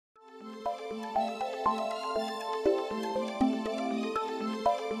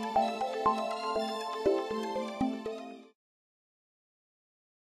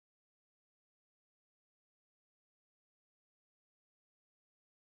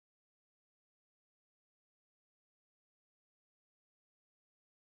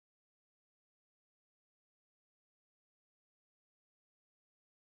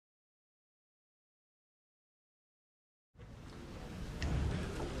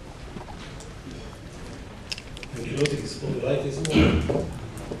Ankylosing spondylitis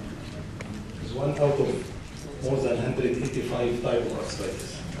is one out of more than 185 types of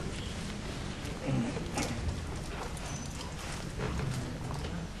arthritis.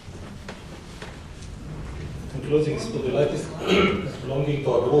 Ankylosing spondylitis is belonging to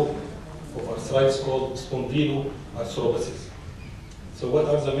a group of arthritis called spondyloarthropathies. So what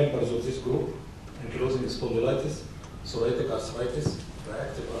are the members of this group? Ankylosing spondylitis, psoriatic arthritis,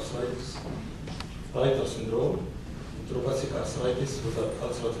 reactive arthritis, Reiter syndrome, enteropathic arthritis with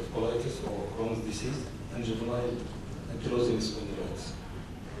ulcerative colitis or Crohn's disease, and juvenile ankylosing spondylitis.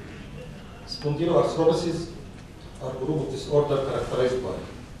 Spondyloarthropathies are a group of disorder characterized by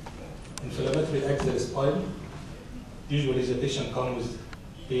inflammatory axial spine. Usually the patient comes with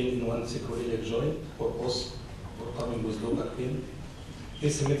pain in one sacroiliac joint or both, or coming with low back pain.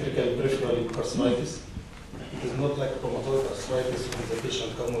 Asymmetrical peripheral arthritis. It is not like rheumatoid arthritis when the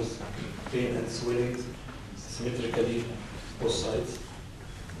patient comes with pain and swelling symmetrically both sides.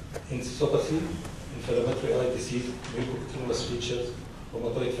 Encephalopathy, inflammatory eye disease, mucocutaneous features,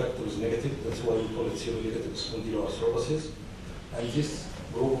 rheumatoid factor is negative, that's why we call it seronegative spondyloarthropathies. And this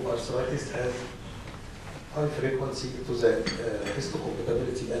group of arthritis has high frequency to the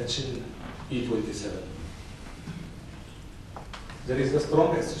histocompatibility antigen E27. There is a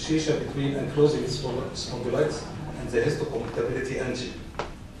strong association between ankylosing spondylitis and the histocompatibility antigen.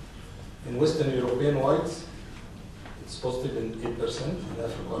 In Western European whites, it's positive in 8%, in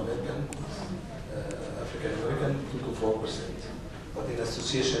African-American, African-American 2 to 4%. But in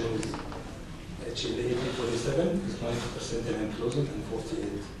association with HLA-B27, it's 90% in ankylosing and 48%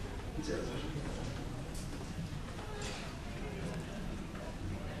 in the other.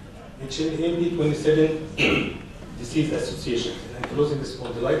 HLA-B27 disease association in ankylosing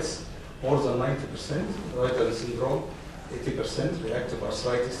spondylitis, more than 90%, Reiter syndrome, 80%, reactive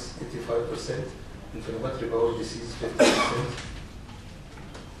arthritis, 85%, inflammatory bowel disease, 50%.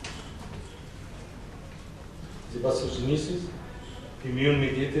 The pathogenesis,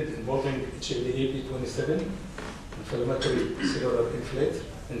 immune-mediated, involving HLA-B27, inflammatory cellular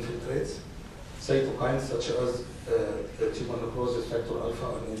infiltrates, cytokines such as tumor necrosis factor alpha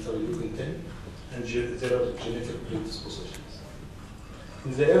and interleukin-10, and there are genetic predispositions.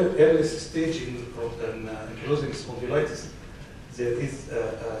 In the earliest stage in ankylosing spondylitis, there is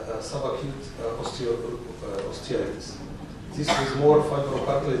a subacute osteitis. This is more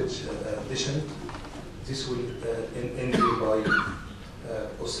fibrocartilage addition. This will end by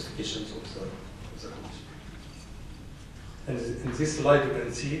ossifications of the condition. And in this slide, you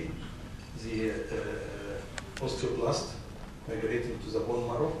can see the osteoblast migrating to the bone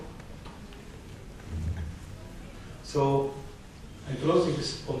marrow. So, ankylosing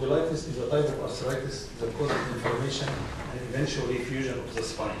spondylitis is a type of arthritis that causes inflammation and eventually fusion of the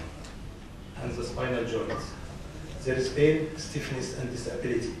spine and the spinal joints. There is pain, stiffness, and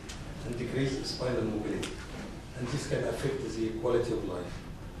disability, and decreased spinal mobility. And this can affect the quality of life.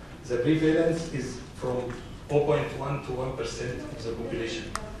 The prevalence is from 0.1 to 1% of the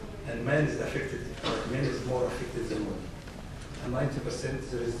population. And man is affected, men is more affected than women. And 90%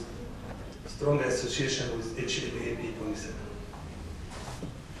 there is strong association with HLA-B27.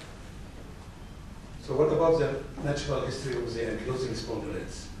 So what about the natural history of the ankylosing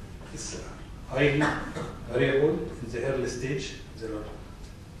spondylitis? It's highly variable. In the early stage, there are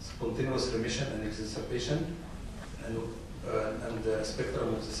spontaneous remission and exacerbation, and the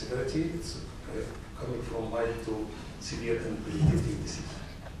spectrum of the severity, it's coming from mild to severe and debilitating disease.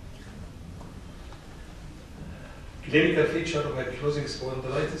 Clinical feature of ankylosing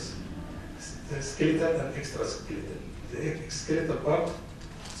spondylitis, the skeletal and extraskeletal. The skeletal part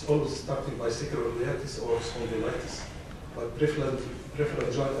is always starting by sacroiliitis or spondylitis, but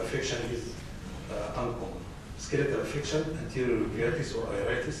peripheral joint affection is uncommon. Skeletal affection, anterior uveitis or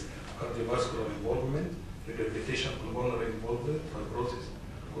iritis, cardiovascular involvement, rehabilitation, pulmonary involvement, fibrosis,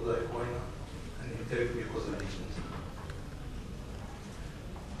 coda equina, and enteric mucosal lesions.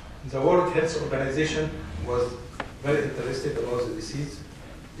 The World Health Organization was very interested about the disease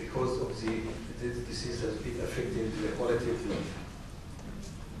because of this disease has been affecting the quality of life.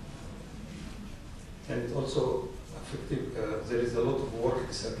 And it also affected, there is a lot of work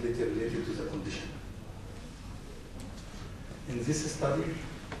disability related to the condition. In this study,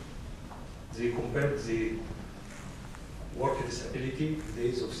 they compared the work disability,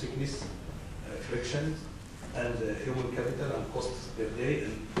 days of sickness, frictions, and human capital and costs per day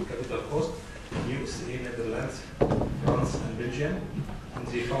and capital cost in USA, Netherlands, France, and Belgium. And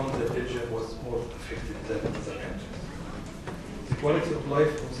they found that Belgium was more affected than other countries. The quality of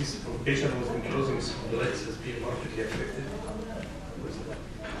life of this patient with ankylosing spondylitis has been markedly affected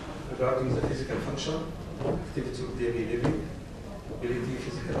regarding the physical function, activity of daily living, mobility,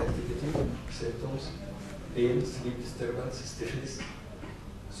 physical activity, symptoms, pain, sleep disturbance, stiffness,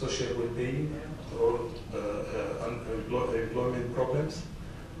 social well-being, or employment problems,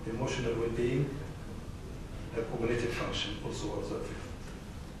 emotional well-being, cognitive function also observed.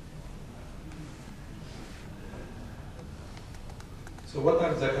 So what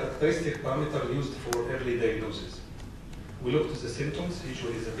are the characteristic parameters used for early diagnosis? We look to the symptoms.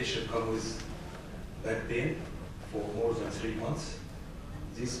 Usually the patient comes with back pain for more than 3 months.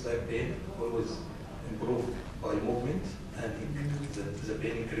 This back pain always improved by movement, and the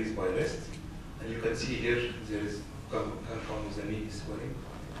pain increased by rest. And you can see here there is can come with the knee swelling,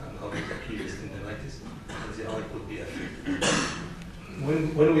 can come with Achilles tendonitis, and the eye could be affected.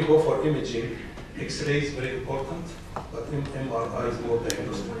 When we go for imaging, X-ray is very important, but MRI is more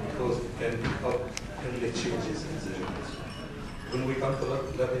diagnostic because it can pick up early changes in the joints. When we come to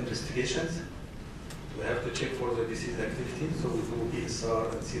lab investigations, we have to check for the disease activity, so we do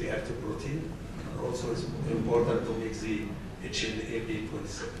ESR and C-reactive protein. And also it's important to make the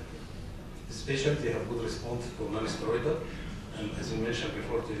HLA-B27. This patient, they have good response to non-steroidal, and as you mentioned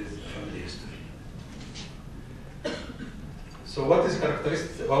before, there is family history. So what is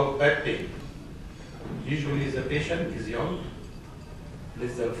characteristic about back pain? Usually the patient is young,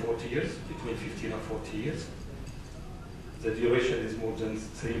 less than 40 years, between 15 and 40 years. The duration is more than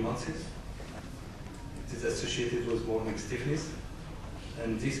 3 months. It is associated with morning stiffness,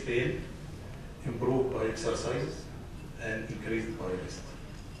 and this pain improved by exercise and increased by rest.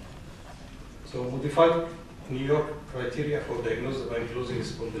 So modified New York criteria for diagnosis of ankylosing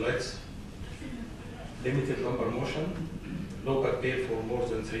spondylitis: limited lumbar motion, low back pain for more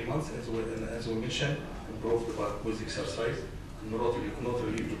than 3 months, as we mentioned, improved with exercise, and not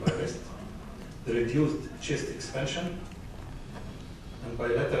relieved by rest. The reduced chest expansion, and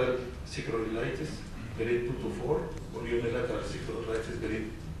bilateral sacroiliitis, grade 2 to 4, or unilateral sacroiliitis,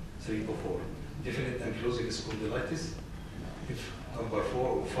 grade 3 to 4. Definite ankylosing spondylitis, if number 4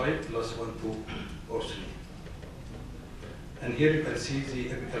 or 5, plus 1, 2, or 3. And here you can see the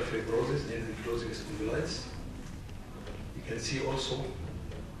apical fibrosis in ankylosing spondylitis. You can see also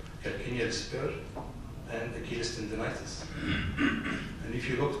calcaneal spur and Achilles tendonitis. And if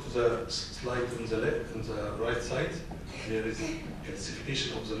you look to the slide on the right side, there is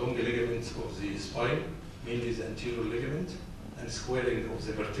calcification of the long ligaments of the spine, mainly the anterior ligament, and squaring of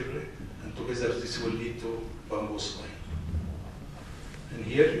the vertebrae. And together this will lead to bamboo spine. And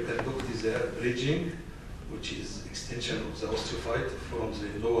here you can look to the bridging, which is extension of the osteophyte from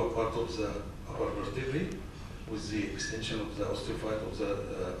the lower part of the upper vertebrae with the extension of the osteophyte of the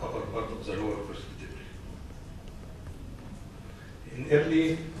upper part of the lower vertebrae. In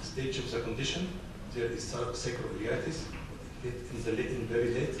early stage of the condition, there is sacroiliitis. In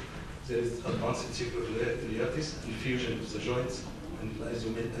very late, there is advanced sacroiliitis and fusion of the joints. And as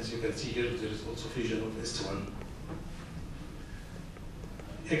you can see here, there is also fusion of S1.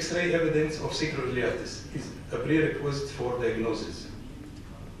 X-ray evidence of sacroiliitis is a prerequisite for diagnosis,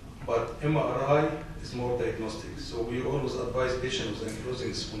 but MRI is more diagnostic. So we always advise patients with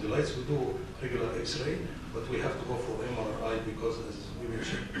ankylosing spondylitis, we do regular X-ray, but we have to go for MRI because, as we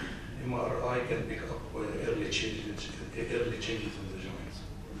mentioned, MRI can pick up early changes in the joints.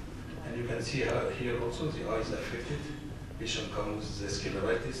 And you can see here also the eyes affected. Patient comes with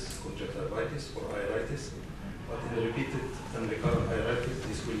scleritis, conjunctivitis, or iritis. But in repeated and recurrent iritis,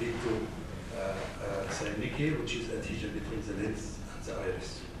 this will lead to synecdoche, which is adhesion between the lens and the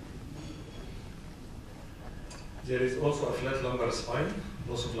iris. There is also a flat lumbar spine,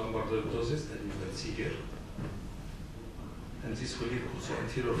 loss of lumbar lordosis, that you can see here. And this will lead also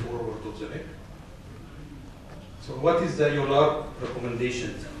anterior forward of the neck. So what is the EULAR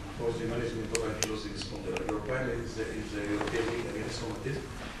recommendation for the management of ankylosing spondylitis? European is the European League Against Rheumatism.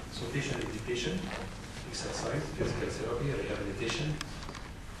 So patient education, exercise, physical therapy, rehabilitation,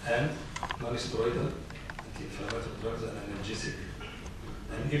 and non-steroidal anti-inflammatory drugs and analgesic.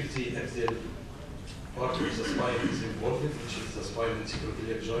 And if the axial part of the spine is involved, which is the spine and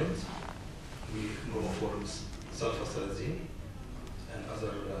sacroiliac joint, we go for sulfasalazine and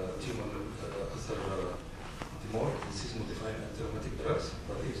other disease-modifying anti-rheumatic drugs.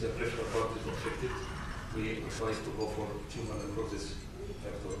 But if the peripheral part is affected, we advise to go for tumor necrosis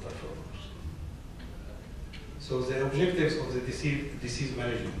factor performance. So the objectives of the disease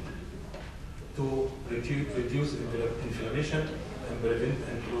management: to reduce inflammation and prevent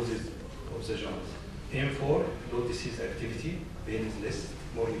ankylosing of the joints. Aim for low disease activity, pain is less,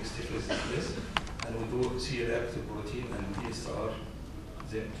 morning stiffness is less, and we do C-reactive protein and DSR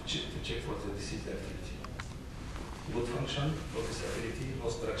then to check for the disease activity. Good function, low disability, no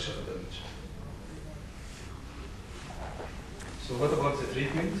structural damage. So what about the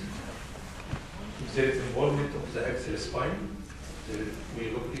treatment? If there is involvement of the axial spine,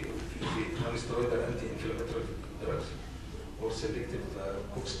 we look at non-steroidal anti-inflammatory drugs or selective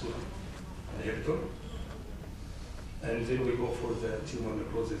COX-2 inhibitor. And then we go for the tumor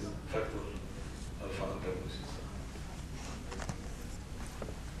necrosis factor alpha antagonist.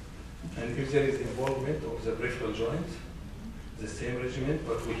 And if there is involvement of the peripheral joint, the same regimen,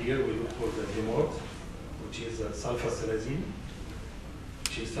 but here we look for the DMOD, which is sulfasalazine,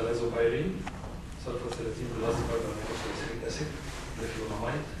 which is salazopyrene, sulfasalazine plus carboxylic acid,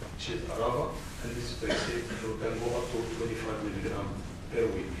 leflunomide, which is Arava, and this is you can go up to 25 milligram per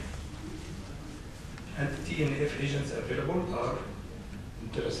week. And TNF agents available are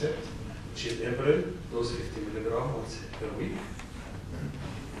Intercept, which is Emil, dose 50 milligram once per week.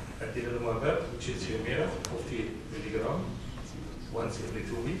 Adalimumab, which is Humira, 40 milligram once every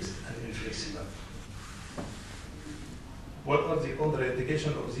 2 weeks, and infliximab. What are the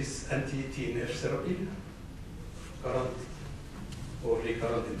contraindications of this anti-TNF therapy? Current or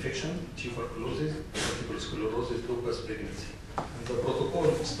recurrent infection, tuberculosis, multiple sclerosis, lupus, pregnancy. And the protocol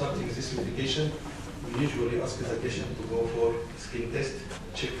of starting this medication, we usually ask the patient to go for skin test,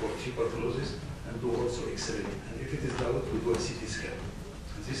 check for tuberculosis, and do also X-ray. And if it is doubt, we do a CT scan.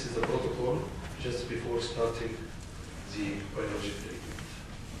 And this is the protocol just before starting the biologic treatment.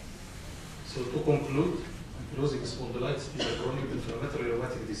 So to conclude, ankylosing spondylitis is a chronic inflammatory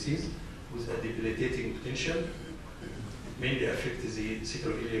rheumatic disease with a debilitating potential. Mainly affects the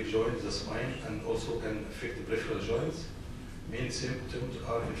sacroiliac joint, the spine, and also can affect the peripheral joints. Main symptoms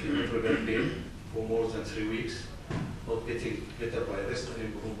are inflammatory back pain for more than 3 weeks, not getting better by rest and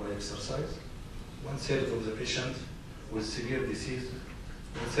improved by exercise. 1/3 of the patient with severe disease,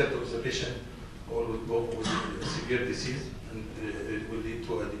 1/3 of the patient all will go with severe disease, and it will lead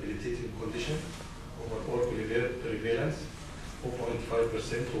to a debilitating condition. Overall prevalence,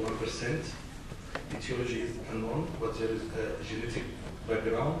 0.5% to 1%. Etiology is unknown, but there is a genetic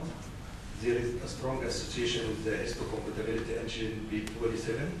background. There is a strong association with the histocompatibility antigen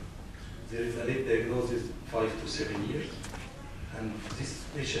B27. There is a late diagnosis 5 to 7 years. And this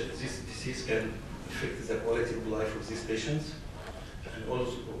disease can affect the quality of life of these patients and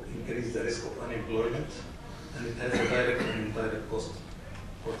also increase the risk of unemployment. And it has a direct and indirect cost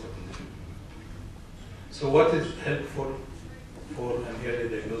for the condition. So what is helpful for an early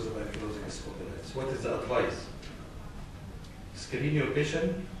diagnosis of ankylosing spondylitis? What is the advice? Screen your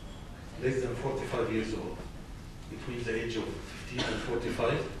patient less than 45 years old, between the age of 15 and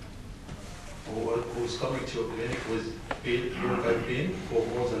 45, who is coming to your clinic with low back pain for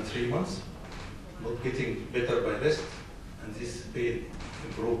more than 3 months, not getting better by rest, and this pain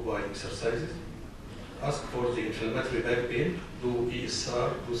improved by exercises. Ask for the inflammatory back pain, do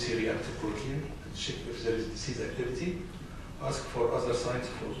ESR, do C-reactive protein, and check if there is disease activity. Ask for other signs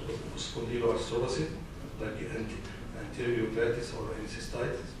for spondyloarthropathy, like anterior uveitis or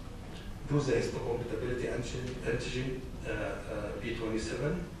encystitis. Do the histocompatibility antigen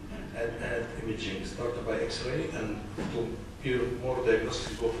B27 and add imaging. Start by X-ray, and to give more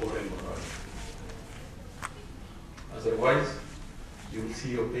diagnosis, go for MRI. Otherwise, you will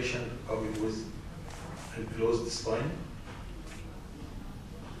see your patient coming with enclosed spine,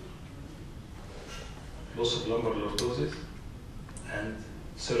 loss of lumbar lordosis, and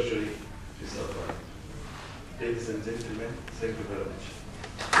surgery is advised. Ladies and gentlemen, thank you very much.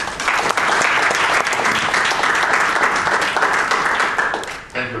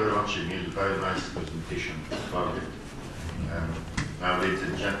 Thank you very much, Emil. Very nice presentation. Now, ladies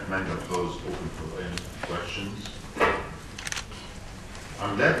and gentlemen, the floor is open for any questions.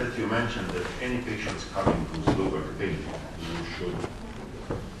 I'm glad that you mentioned that any patients coming with low back pain, you should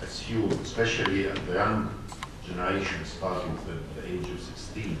assume, especially at the young generation starting at the age of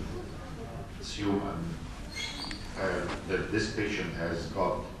 16, assume that this patient has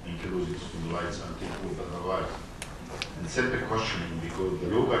got ankylosing spondylitis until proved otherwise. And simple questioning, because the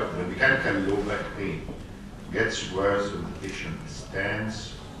mechanical low back pain gets worse when the patient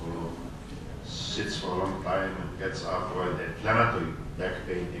stands or sits for a long time and gets up, while the inflammatory back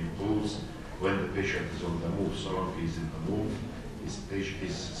pain improves when the patient is on the move. So long as he's in the move,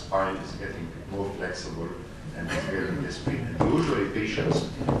 his spine is getting more flexible and is getting less pain. And usually patients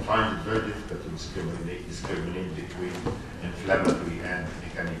find it very difficult to discriminate between inflammatory and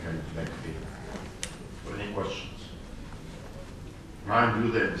mechanical back pain. Any questions? Mind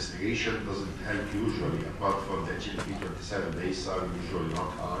you, the investigation doesn't help usually, apart from the HLP27. The ACE are usually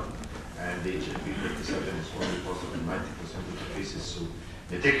not high, and the HLP27 is only possible in 90% of the cases. So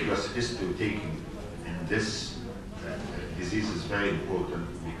meticulous history taking in this disease is very important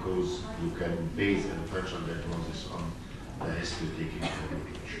because you can base a differential diagnosis on the history taking of the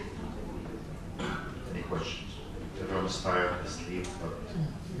patient. Any questions? Everyone's tired, asleep, but...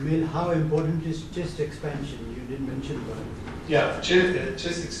 Emil, how important is chest expansion? You didn't mention about it. Yeah,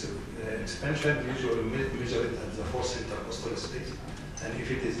 chest expansion usually measure it at the fourth intercostal space, and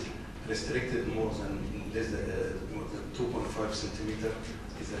if it is restricted more than 2.5 centimeter,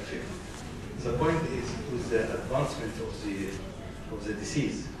 is effective. The point is, with the advancement of the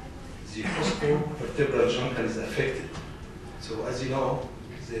disease, the costovertebral junction is affected. So as you know,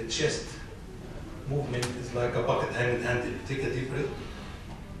 the chest movement is like a bucket hanging handle. You take a deep breath,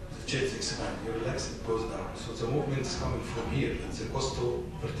 the chest expands, you relax, it goes down. So the movement is coming from here, it's the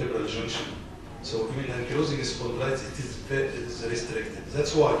costovertebral junction. So even ankylosing spondylitis, it is restricted.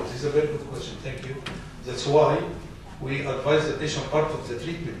 That's why, this is a very good question, thank you. That's why we advise the patient part of the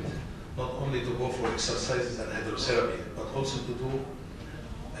treatment, not only to go for exercises and hydrotherapy, but also to do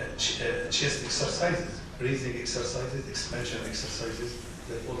chest exercises, breathing exercises, expansion exercises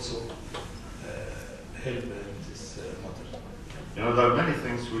that also help in this matter. You know, there are many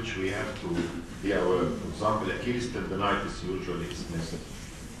things which we have to be aware of. For example, Achilles tendonitis usually is missed,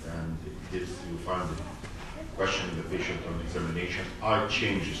 and if you find it questioning the patient on examination, eye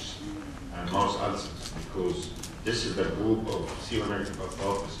changes and mouth ulcers, because this is the group of CO-negative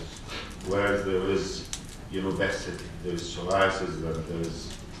hypothesis where there is, Bassett, there is psoriasis, and there is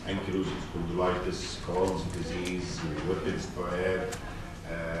ankylosing spondylitis, Crohn's disease, Whipple's triad,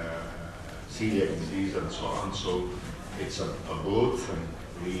 celiac disease, and so on. So it's a broad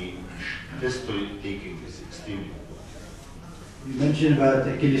thing. History taking is extremely important. You mentioned about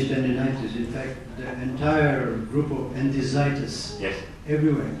Achilles tendonitis. In fact, the entire group of enthesitis, yes,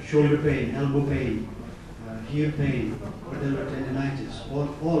 everywhere, shoulder pain, elbow pain, heel pain, patellar tendonitis,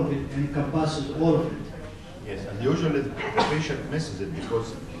 all of it encompasses all of it. yes, and usually the patient misses it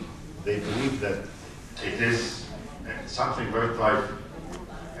because they believe that it is something very trifling,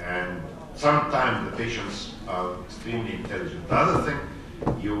 and sometimes the patients are extremely intelligent. The other thing,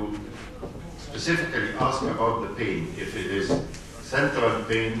 you specifically ask about the pain, if it is central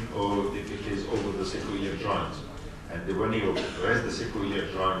pain or if it is over the sacroiliac joints. And when you raise the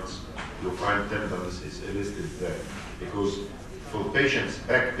sacroiliac joints, you find tenderness is listed there. Because for patients,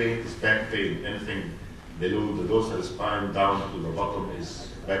 back pain is back pain. Anything below the dorsal spine down to the bottom is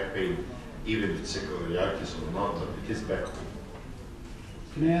back pain, even if it's sacroiliitis or not, but it is back pain.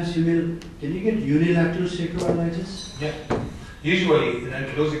 Can I ask you, Emil, can you get unilateral sacroiliitis? Yeah. Usually, in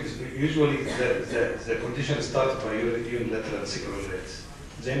ankylosing, the condition starts by unilateral sacroiliitis.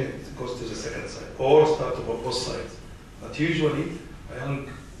 Then it goes to the second side, or start to both sides. But usually, a young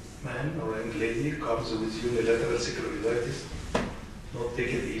man or a young lady comes with unilateral sacroiliitis. Not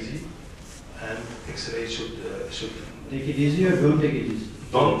take it easy, and X-ray should take it easy or don't take it easy.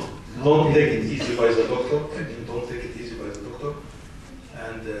 Don't take it easy by the doctor. Don't take it easy by the doctor,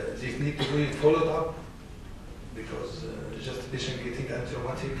 and they need to be followed up, because just the patient getting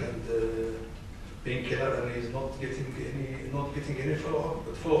antibiotic and painkiller and he's not getting any follow-up.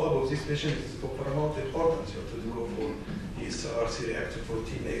 But follow-up of this patient is of paramount importance. You have to go for ESR, C-reactive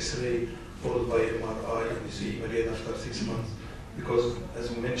protein, X-ray, followed by MRI, and you see him again after 6 months. Because,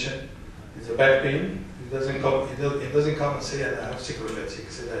 as we mentioned, it's a back pain. It doesn't come and say, I have sacroiliitis. He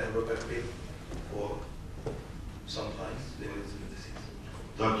said, I have a back pain, or sometimes there is a disease.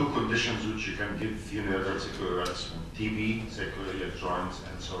 There are two conditions which you can give unilateral sacroiliitis: TB, sacroiliac joints,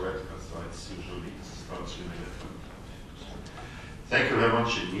 and psoriatic arthritis. Usually it starts unilateral. Thank you very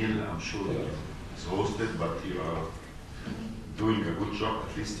much, Emil. I'm sure you're exhausted, but you are doing a good job.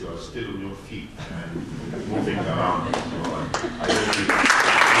 At least you are still on your feet and moving around. So I